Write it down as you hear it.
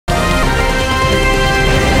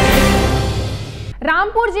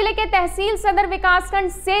रामपुर जिले के तहसील सदर विकासखंड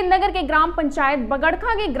सेठनगर के ग्राम पंचायत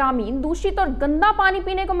बगड़खा के ग्रामीण दूषित और गंदा पानी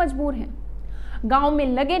पीने को मजबूर हैं। गांव में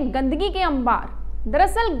लगे गंदगी के अंबार।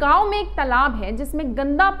 दरअसल गांव में एक तालाब है जिसमें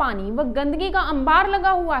गंदा पानी व गंदगी का अंबार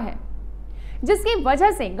लगा हुआ है, जिसकी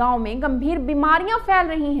वजह से गांव में गंभीर बीमारियां फैल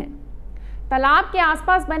रही हैं। तालाब के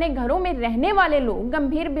आसपास बने घरों में रहने वाले लोग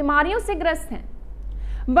गंभीर बीमारियों से ग्रस्त हैं।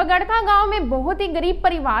 बगड़खा गांव में बहुत ही गरीब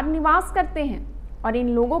परिवार निवास करते हैं और इन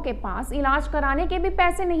लोगों के पास इलाज कराने के भी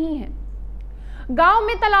पैसे नहीं हैं। गांव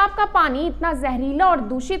में तालाब का पानी इतना जहरीला और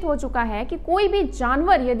दूषित हो चुका है कि कोई भी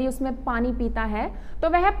जानवर यदि उसमें पानी पीता है तो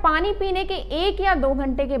वह पानी पीने के 1 या 2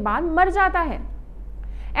 घंटे के बाद मर जाता है।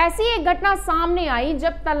 ऐसी एक घटना सामने आई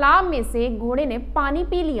जब तालाब में से एक घोड़े ने पानी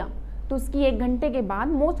पी लिया तो उसकी 1 घंटे के बाद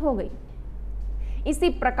मौत हो गई। इसी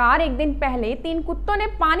प्रकार एक दिन पहले 3 कुत्तों ने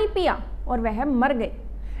पानी पिया और वह मर गए,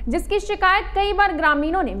 जिसकी शिकायत कई बार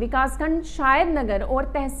ग्रामीणों ने विकासखंड शायदनगर और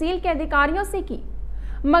तहसील के अधिकारियों से की,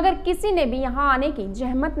 मगर किसी ने भी यहां आने की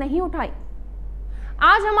जहमत नहीं उठाई।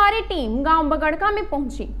 आज हमारी टीम गांव बगड़खा में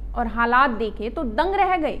पहुंची और हालात देखे तो दंग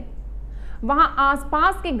रह गए। वहां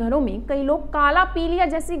आसपास के घरों में कई लोग काला पीलिया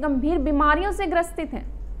जैसी गंभीर बीमारियों से ग्रसित हैं।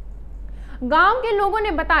 गांव के लोगों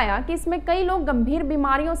ने बताया कि इसमें कई लोग गंभीर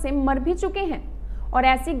बीमारियों से मर भी चुके हैं और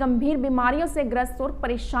ऐसी गंभीर बीमारियों से ग्रस्त और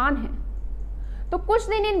परेशान हैं, तो कुछ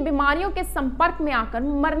दिन इन बीमारियों के संपर्क में आकर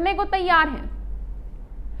मरने को तैयार हैं।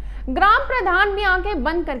 ग्राम प्रधान भी आंखें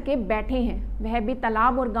बंद करके बैठे हैं, वह भी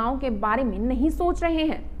तालाब और गांव के बारे में नहीं सोच रहे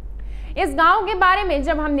हैं। इस गांव के बारे में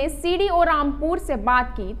जब हमने सीडी और रामपुर से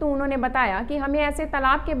बात की तो उन्होंने बताया कि हमें ऐसे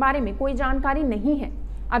तालाब के बारे में कोई जानकारी नहीं है।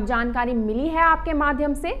 अब जानकारी मिली है आपके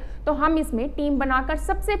माध्यम से, तो हम इसमें टीम बनाकर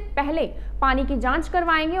सबसे पहले पानी की जांच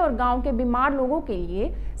करवाएंगे और गांव के बीमार लोगों के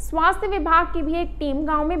लिए स्वास्थ्य विभाग की भी एक टीम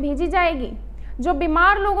गांव में भेजी जाएगी, जो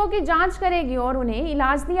बीमार लोगों की जांच करेगी और उन्हें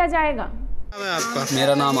इलाज दिया जाएगा। आपका?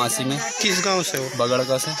 मेरा नाम आसिम है। किस गांव से हो?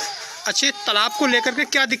 बगड़खा से। अच्छे, तालाब को लेकर के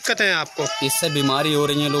क्या दिक्कत है आपको? इससे बीमारी हो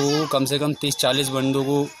रही है लोगों को। कम से कम 30-40 बंदों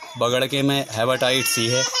को बगड़के में हेपेटाइटिस सी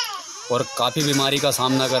है और काफ़ी बीमारी का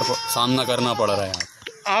सामना करना पड़ रहा है।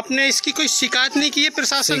 आपने इसकी कोई शिकायत नहीं की है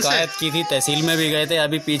प्रशासन से? शिकायत की थी, तहसील में भी गए थे।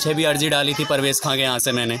 अभी पीछे भी अर्जी डाली थी परवेश खां के यहाँ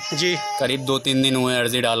से मैंने जी। करीब 2-3 दिन हुए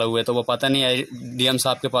अर्जी डाला हुए, तो वो पता नहीं डीएम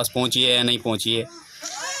साहब के पास पहुंची है या नहीं पहुंची है।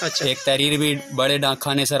 अच्छा। एक तहरीर भी बड़े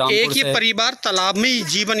डाकखाने से रामपुर एक ही परिवार तालाब में ही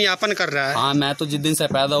जीवन यापन कर रहा है? हाँ, मैं तो जिस दिन से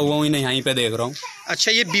पैदा हुआ हूँ यहीं पे देख रहा हूँ।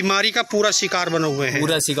 अच्छा, ये बीमारी का पूरा शिकार बने हुए हैं?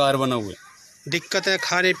 पूरा शिकार बने हुए। दिक्कत है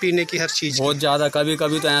खाने पीने की, हर चीज बहुत ज्यादा। कभी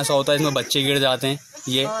कभी तो ऐसा होता है इसमें बच्चे गिर जाते हैं।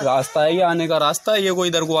 ये रास्ता है, ये आने का रास्ता है, ये कोई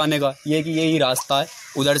इधर को आने का, ये कि यही रास्ता है,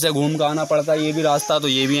 उधर से घूम कर आना पड़ता है। ये भी रास्ता तो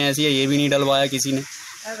ये भी ऐसी है, ये भी नहीं डलवाया किसी ने।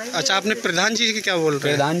 अच्छा, आपने प्रधान जी की क्या बोल रहे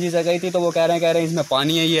हैं? प्रधान जी से कही थी तो वो कह रहे हैं इसमें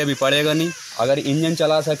पानी है, ये अभी पड़ेगा नहीं। अगर इंजन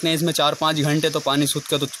चला सकते हैं इसमें 4-5 घंटे तो पानी सूख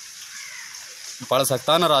के तो पड़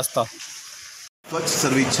सकता है ना रास्ता। स्वच्छ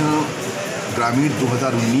सर्वेक्षण ग्रामीण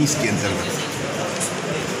 2019 के अंतर्गत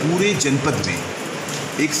पूरे जनपद में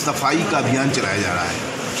एक सफाई का अभियान चलाया जा रहा है।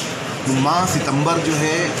 तो माह सितंबर जो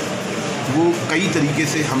है वो कई तरीके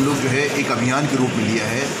से हम लोग जो है एक अभियान के रूप में लिया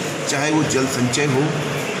है, चाहे वो जल संचय हो,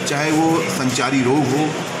 चाहे वो संचारी रोग हो,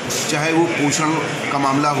 चाहे वो पोषण का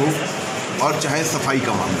मामला हो और चाहे सफाई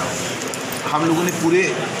का मामला हो। हम लोगों ने पूरे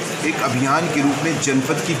एक अभियान के रूप में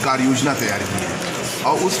जनपद की कार्य योजना तैयार की है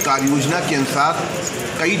और उस कार्य योजना के अनुसार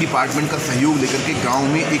कई डिपार्टमेंट का सहयोग लेकर के गाँव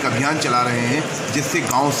में एक अभियान चला रहे हैं, जिससे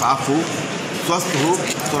गाँव साफ हो, स्वस्थ हो,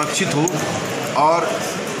 सुरक्षित हो और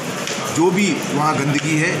जो भी वहाँ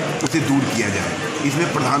गंदगी है उसे दूर किया जाए।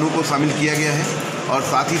 इसमें प्रधानों को शामिल किया गया है और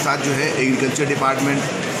साथ ही साथ जो है एग्रीकल्चर डिपार्टमेंट,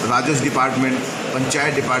 राजस्व डिपार्टमेंट,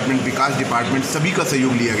 पंचायत डिपार्टमेंट, विकास डिपार्टमेंट सभी का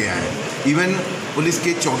सहयोग लिया गया है। इवन पुलिस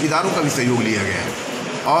के चौकीदारों का भी सहयोग लिया गया है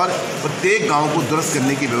और प्रत्येक गांव को दुरुस्त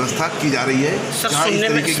करने की व्यवस्था की जा रही है।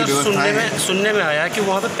 सुनने में आया कि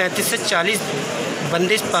वहाँ पर 35 से 40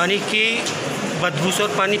 बंदे इस पानी की बदबू से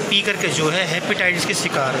और पानी पी करके जो है हेपेटाइटिस के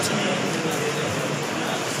शिकार है।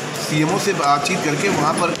 सीएमओ से बातचीत करके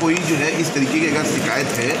वहाँ पर कोई जो है इस तरीके की अगर शिकायत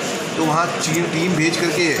है तो वहाँ टीम भेज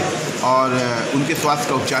करके और उनके स्वास्थ्य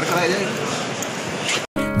का उपचार कराया जाएगा।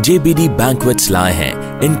 JBD Banquets लाए हैं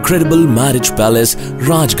Incredible Marriage Palace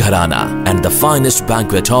Rajgharana and the finest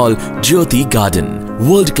banquet hall Jyoti Garden.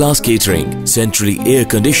 World-class catering, centrally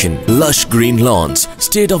air-conditioned, lush green lawns,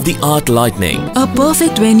 state-of-the-art lighting. A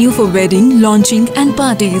perfect venue for wedding, launching and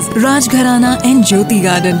parties. Rajgharana and Jyoti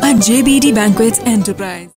Garden at JBD Banquets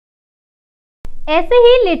Enterprise. ऐसे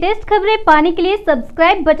ही latest खबरें पाने के लिए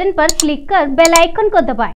subscribe button पर click कर bell icon को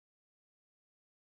दबाएं।